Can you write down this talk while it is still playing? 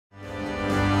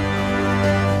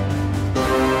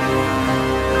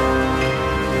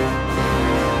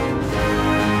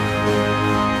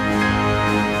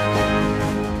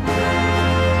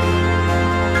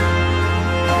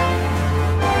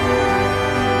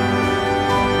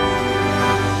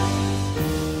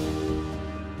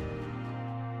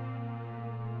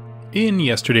In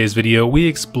yesterday's video, we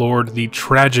explored the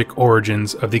tragic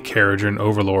origins of the Kharadron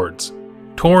overlords.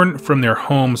 Torn from their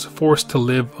homes, forced to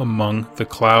live among the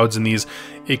clouds in these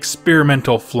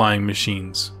experimental flying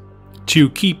machines. To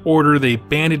keep order, they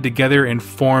banded together and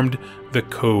formed the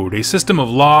Code, a system of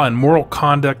law and moral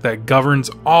conduct that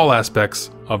governs all aspects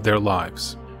of their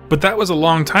lives. But that was a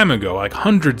long time ago, like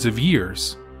hundreds of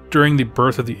years, during the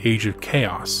birth of the Age of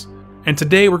Chaos. And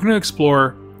today we're going to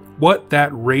explore what that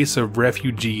race of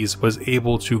refugees was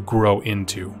able to grow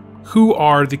into. Who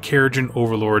are the Kharadron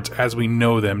overlords as we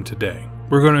know them today?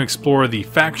 We're going to explore the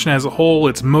faction as a whole,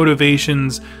 its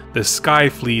motivations, the sky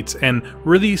fleets, and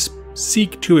really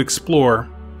seek to explore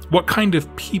what kind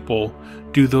of people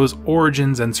do those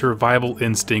origins and survival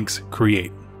instincts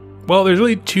create. Well, there's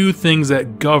really two things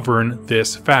that govern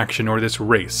this faction or this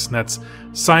race. That's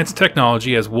science and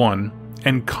technology as one,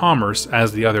 and commerce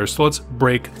as the other. So let's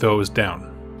break those down.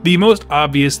 The most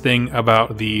obvious thing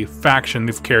about the faction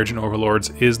of Kharadron overlords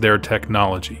is their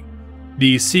technology.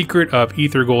 The secret of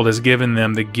Ether Gold has given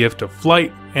them the gift of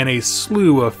flight and a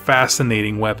slew of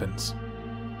fascinating weapons.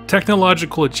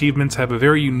 Technological achievements have a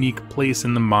very unique place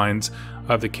in the minds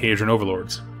of the Kharadron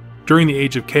overlords. During the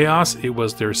Age of Chaos, it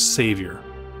was their savior.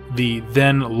 The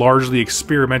then largely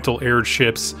experimental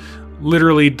airships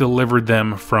literally delivered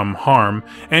them from harm,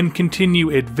 and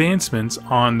continued advancements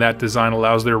on that design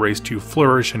allows their race to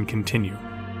flourish and continue.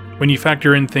 When you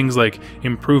factor in things like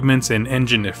improvements in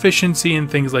engine efficiency and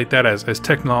things like that as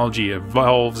technology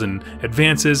evolves and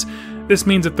advances, this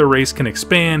means that the race can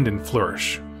expand and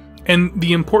flourish. And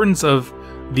the importance of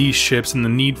these ships and the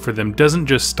need for them doesn't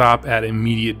just stop at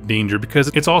immediate danger, because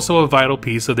it's also a vital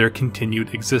piece of their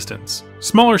continued existence.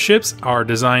 Smaller ships are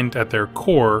designed at their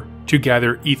core to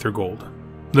gather Ether Gold,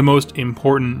 the most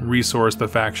important resource the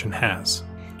faction has.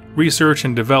 Research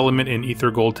and development in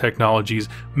Ether Gold technologies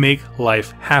make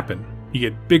life happen. You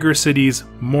get bigger cities,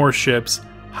 more ships,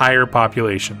 higher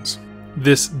populations.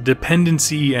 This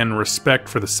dependency and respect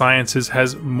for the sciences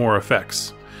has more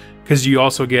effects, because you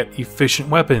also get efficient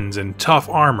weapons and tough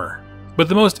armor. But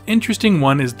the most interesting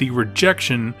one is the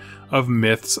rejection of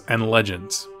myths and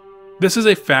legends. This is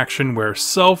a faction where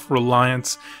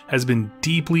self-reliance has been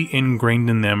deeply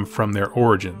ingrained in them from their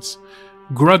origins.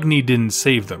 Grugni didn't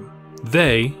save them.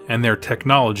 They, and their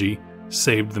technology,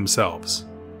 saved themselves.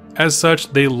 As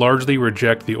such, they largely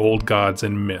reject the old gods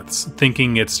and myths,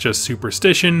 thinking it's just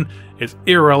superstition, it's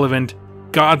irrelevant,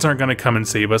 gods aren't going to come and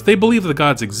save us. They believe the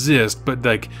gods exist, but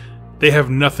they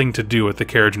have nothing to do with the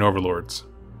Kharadron overlords.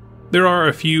 There are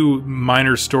a few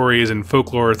minor stories and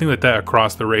folklore, things like that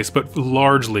across the race, but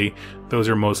largely those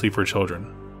are mostly for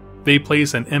children. They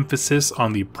place an emphasis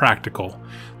on the practical.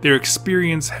 Their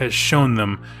experience has shown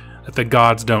them that the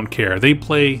gods don't care. They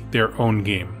play their own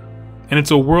game. And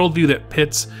it's a worldview that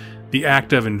pits the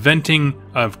act of inventing,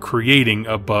 of creating,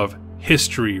 above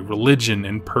history, religion,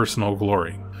 and personal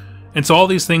glory. And so all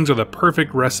these things are the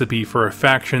perfect recipe for a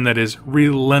faction that is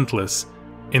relentless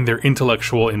in their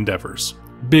intellectual endeavors.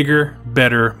 Bigger,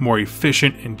 better, more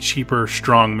efficient, and cheaper,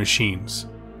 strong machines.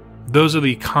 Those are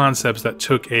the concepts that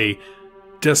took a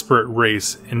desperate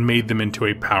race and made them into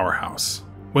a powerhouse,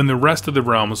 when the rest of the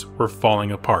realms were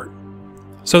falling apart.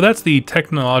 So that's the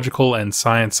technological and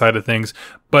science side of things,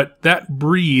 but that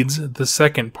breeds the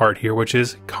second part here, which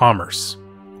is commerce.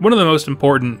 One of the most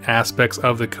important aspects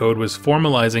of the code was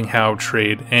formalizing how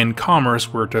trade and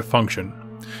commerce were to function.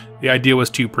 The idea was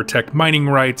to protect mining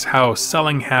rights, how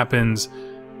selling happens,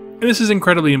 and this is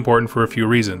incredibly important for a few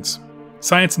reasons.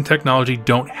 Science and technology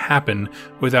don't happen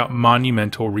without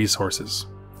monumental resources.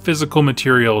 Physical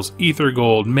materials, ether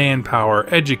gold, manpower,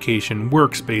 education,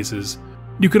 workspaces.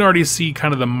 You can already see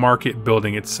kind of the market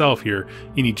building itself here.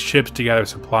 You need ships to gather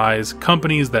supplies,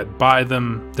 companies that buy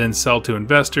them, then sell to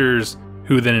investors,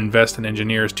 who then invest in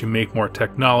engineers to make more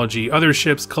technology. Other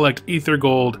ships collect ether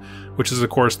gold, which is of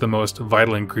course the most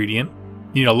vital ingredient.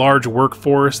 You need a large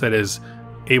workforce that is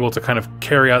able to kind of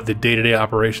carry out the day-to-day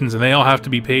operations, and they all have to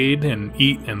be paid and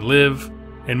eat and live,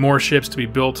 and more ships to be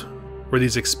built where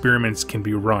these experiments can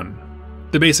be run.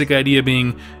 The basic idea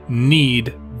being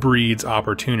need breeds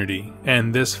opportunity,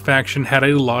 and this faction had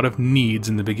a lot of needs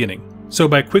in the beginning. So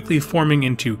by quickly forming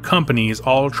into companies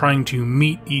all trying to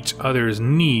meet each other's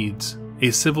needs, a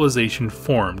civilization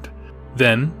formed,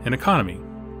 then an economy,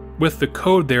 with the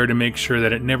code there to make sure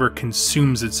that it never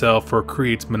consumes itself or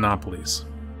creates monopolies.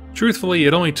 Truthfully,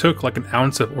 it only took like an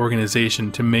ounce of organization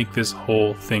to make this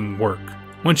whole thing work.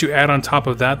 Once you add on top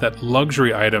of that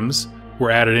luxury items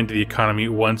were added into the economy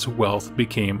once wealth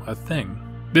became a thing.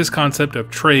 This concept of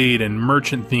trade and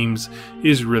merchant themes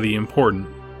is really important.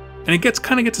 And it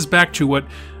kind of gets us back to what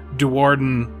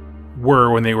Duarden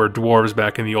were when they were dwarves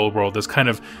back in the old world, this kind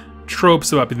of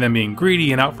tropes about them being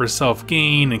greedy and out for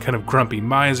self-gain and kind of grumpy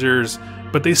misers,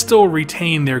 but they still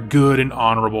retain their good and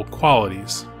honorable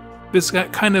qualities. This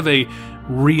got kind of a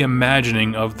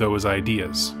reimagining of those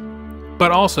ideas.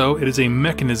 But also, it is a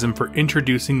mechanism for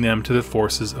introducing them to the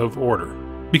forces of order.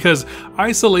 Because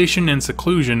isolation and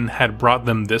seclusion had brought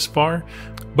them this far,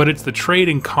 but it's the trade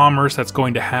and commerce that's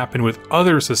going to happen with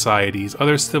other societies,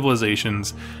 other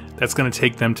civilizations, that's going to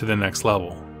take them to the next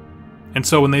level. And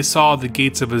so when they saw the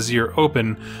gates of Azir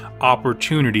open,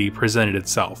 opportunity presented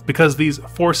itself, because these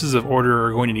forces of order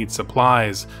are going to need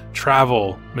supplies,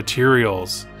 travel,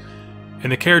 materials,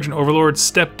 and the Kharadron overlords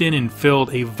stepped in and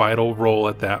filled a vital role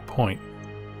at that point.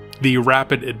 The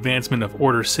rapid advancement of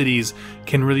Order cities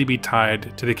can really be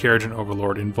tied to the Kharadron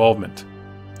overlord involvement.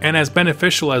 And as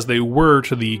beneficial as they were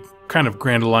to the kind of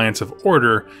Grand Alliance of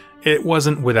Order, it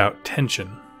wasn't without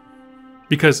tension.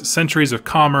 Because centuries of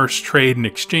commerce, trade, and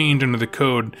exchange under the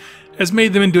Code has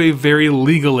made them into a very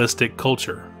legalistic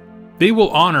culture. They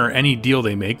will honor any deal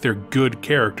they make, they're good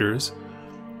characters,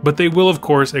 but they will of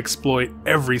course exploit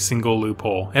every single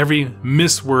loophole, every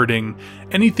miswording,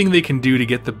 anything they can do to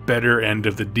get the better end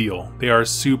of the deal. They are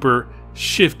super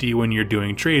shifty when you're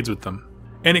doing trades with them.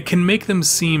 And it can make them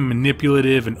seem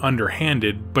manipulative and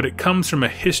underhanded, but it comes from a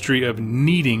history of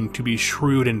needing to be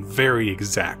shrewd and very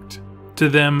exact. To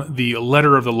them, the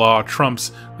letter of the law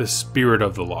trumps the spirit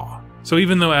of the law. So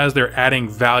even though as they're adding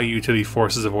value to the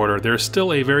forces of order, there's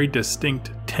still a very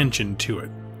distinct tension to it.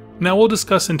 Now we'll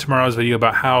discuss in tomorrow's video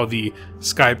about how the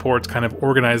Skyports kind of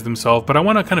organize themselves, but I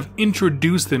want to kind of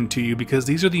introduce them to you because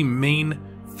these are the main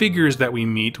figures that we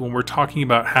meet when we're talking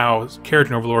about how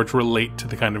Kharadron overlords relate to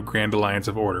the kind of Grand Alliance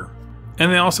of Order.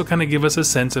 And they also kind of give us a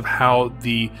sense of how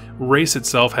the race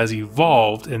itself has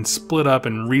evolved and split up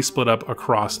and resplit up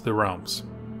across the realms.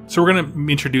 So we're going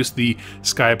to introduce the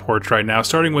Skyports right now,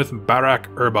 starting with Barak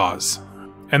Urbaz.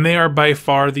 And they are by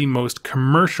far the most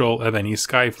commercial of any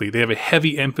Skyfleet. They have a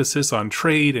heavy emphasis on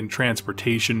trade and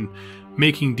transportation.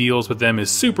 Making deals with them is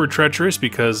super treacherous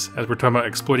because, as we're talking about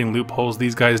exploiting loopholes,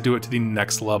 these guys do it to the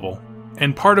next level.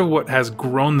 And part of what has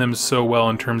grown them so well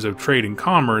in terms of trade and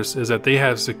commerce is that they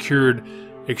have secured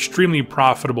extremely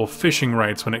profitable fishing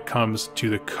rights when it comes to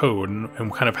the Code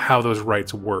and kind of how those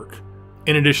rights work.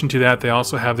 In addition to that, they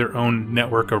also have their own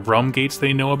network of realm gates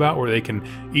they know about where they can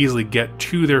easily get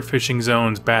to their fishing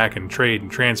zones back and trade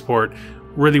and transport,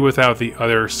 really without the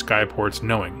other Skyports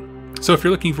knowing. So if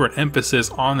you're looking for an emphasis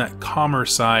on that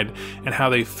commerce side and how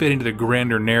they fit into the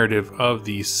grander narrative of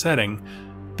the setting,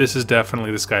 this is definitely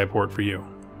the Skyport for you.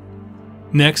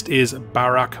 Next is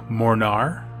Barak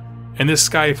Mornar, and this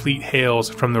Skyfleet hails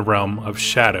from the realm of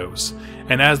shadows,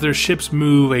 and as their ships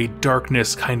move, a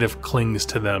darkness kind of clings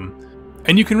to them.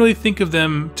 And you can really think of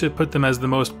them to put them as the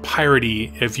most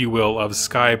piratey, if you will, of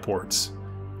Skyports,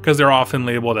 because they're often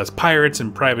labeled as pirates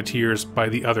and privateers by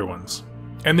the other ones.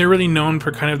 And they're really known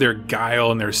for kind of their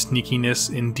guile and their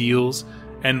sneakiness in deals,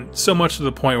 and so much to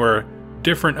the point where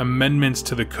different amendments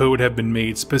to the Code have been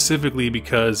made specifically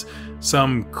because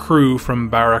some crew from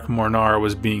Barak Mornar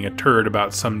was being a turd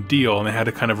about some deal, and they had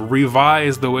to kind of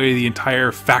revise the way the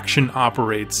entire faction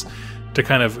operates to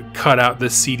kind of cut out the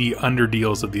seedy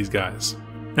underdeals of these guys.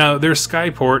 Now, their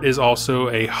Skyport is also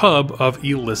a hub of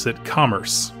illicit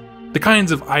commerce. The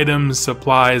kinds of items,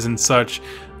 supplies, and such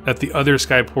that the other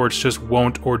Skyports just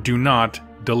won't or do not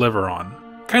deliver on.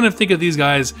 Kind of think of these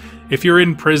guys, if you're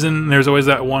in prison, there's always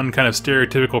that one kind of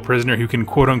stereotypical prisoner who can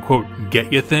quote-unquote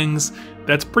get you things.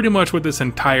 That's pretty much what this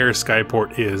entire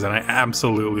Skyport is, and I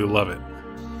absolutely love it.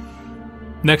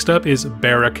 Next up is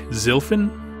Barak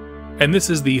Zilfin, and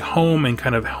this is the home and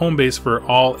kind of home base for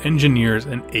all engineers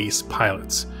and ace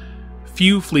pilots.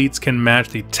 Few fleets can match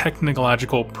the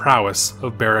technological prowess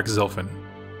of Barak Zilfin.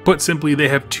 Put simply, they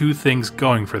have two things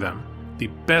going for them. The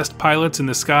best pilots in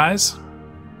the skies,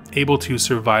 able to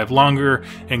survive longer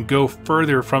and go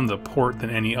further from the port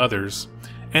than any others,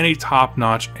 and a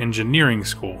top-notch engineering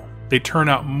school. They turn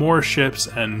out more ships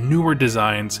and newer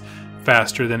designs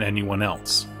faster than anyone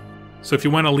else. So if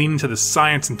you want to lean into the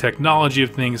science and technology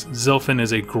of things, Zilfin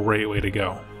is a great way to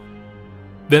go.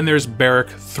 Then there's Barak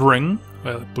Thring,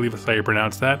 I believe that's how you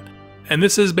pronounce that. And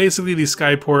this is basically the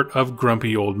Skyport of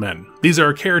grumpy old men. These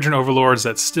are Kharadron overlords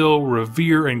that still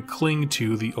revere and cling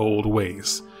to the old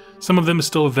ways. Some of them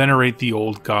still venerate the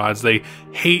old gods. They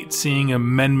hate seeing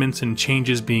amendments and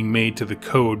changes being made to the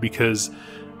Code because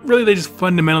really they just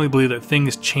fundamentally believe that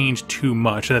things change too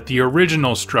much and that the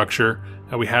original structure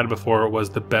that we had before was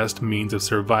the best means of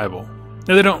survival.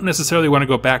 Now, they don't necessarily want to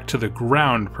go back to the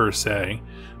ground per se,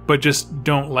 but just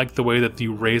don't like the way that the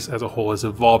race as a whole is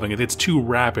evolving. It's too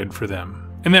rapid for them.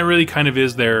 And that really kind of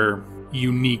is their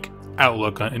unique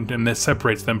outlook and that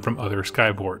separates them from other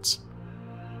skyports.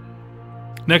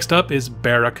 Next up is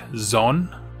Barak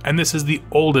Zon, and this is the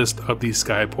oldest of these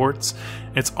skyports.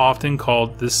 It's often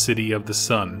called the City of the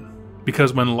Sun,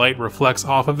 because when light reflects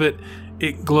off of it,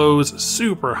 it glows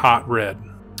super hot red.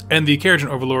 And the Kharadron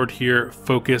Overlord here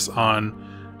focus on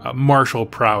martial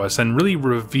prowess and really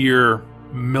revere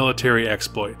military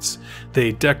exploits.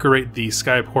 They decorate the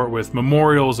skyport with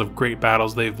memorials of great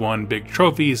battles they've won, big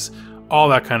trophies, all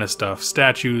that kind of stuff,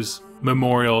 statues,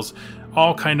 memorials,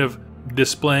 all kind of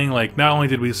displaying like not only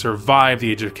did we survive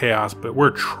the Age of Chaos, but we're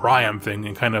triumphing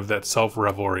in kind of that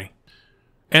self-revelry.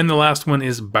 And the last one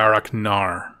is Barak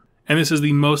Nar, and this is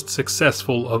the most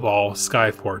successful of all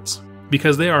skyports,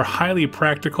 because they are highly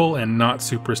practical and not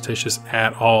superstitious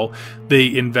at all.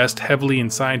 They invest heavily in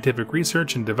scientific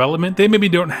research and development. They maybe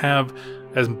don't have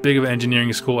as big of an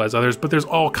engineering school as others, but there's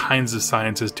all kinds of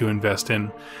sciences to invest in,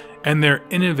 and their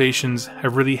innovations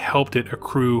have really helped it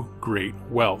accrue great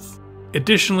wealth.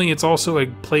 Additionally, it's also a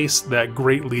place that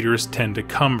great leaders tend to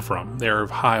come from. They're of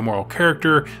high moral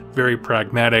character, very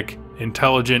pragmatic,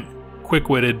 intelligent,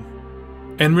 quick-witted,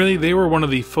 and really they were one of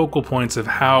the focal points of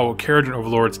how Kharadron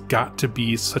Overlords got to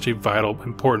be such a vital,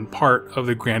 important part of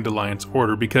the Grand Alliance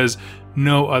Order, because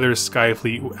no other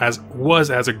Skyfleet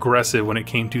was as aggressive when it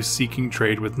came to seeking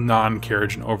trade with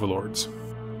non-Kharadron Overlords.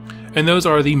 And those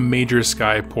are the major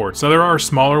sky ports. Now there are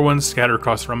smaller ones scattered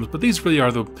across the realms, but these really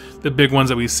are the big ones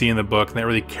that we see in the book, and they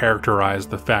really characterize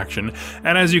the faction.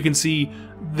 And as you can see,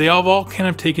 they have all kind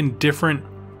of taken different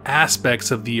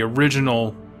aspects of the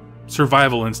original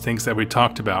survival instincts that we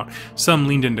talked about. Some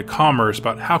leaned into commerce,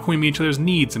 about how can we meet each other's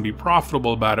needs and be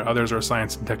profitable about it. Others are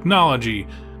science and technology.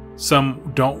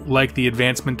 Some don't like the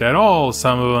advancement at all.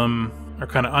 Some of them are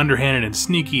kind of underhanded and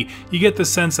sneaky. You get the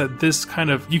sense that this kind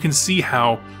of, you can see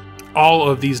how all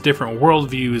of these different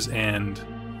worldviews and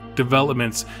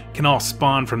developments can all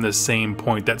spawn from the same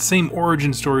point. That same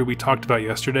origin story we talked about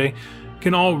yesterday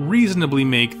can all reasonably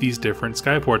make these different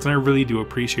skyports, and I really do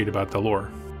appreciate about the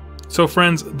lore. So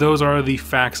friends, those are the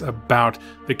facts about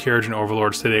the Kharadron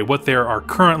Overlords today, what they are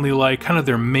currently like, kind of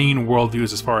their main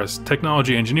worldviews as far as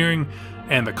technology, engineering,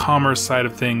 and the commerce side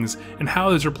of things, and how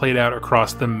those are played out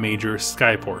across the major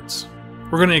skyports.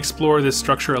 We're going to explore this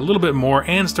structure a little bit more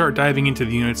and start diving into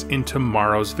the units in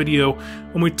tomorrow's video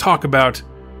when we talk about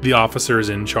the officers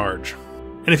in charge.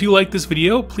 And if you like this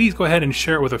video, please go ahead and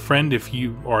share it with a friend if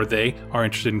you or they are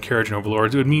interested in Kharadron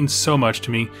Overlords. It would mean so much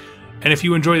to me. And if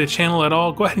you enjoy the channel at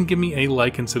all, go ahead and give me a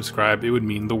like and subscribe. It would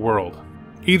mean the world.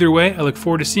 Either way, I look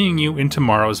forward to seeing you in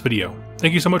tomorrow's video.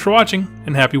 Thank you so much for watching,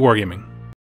 and happy wargaming.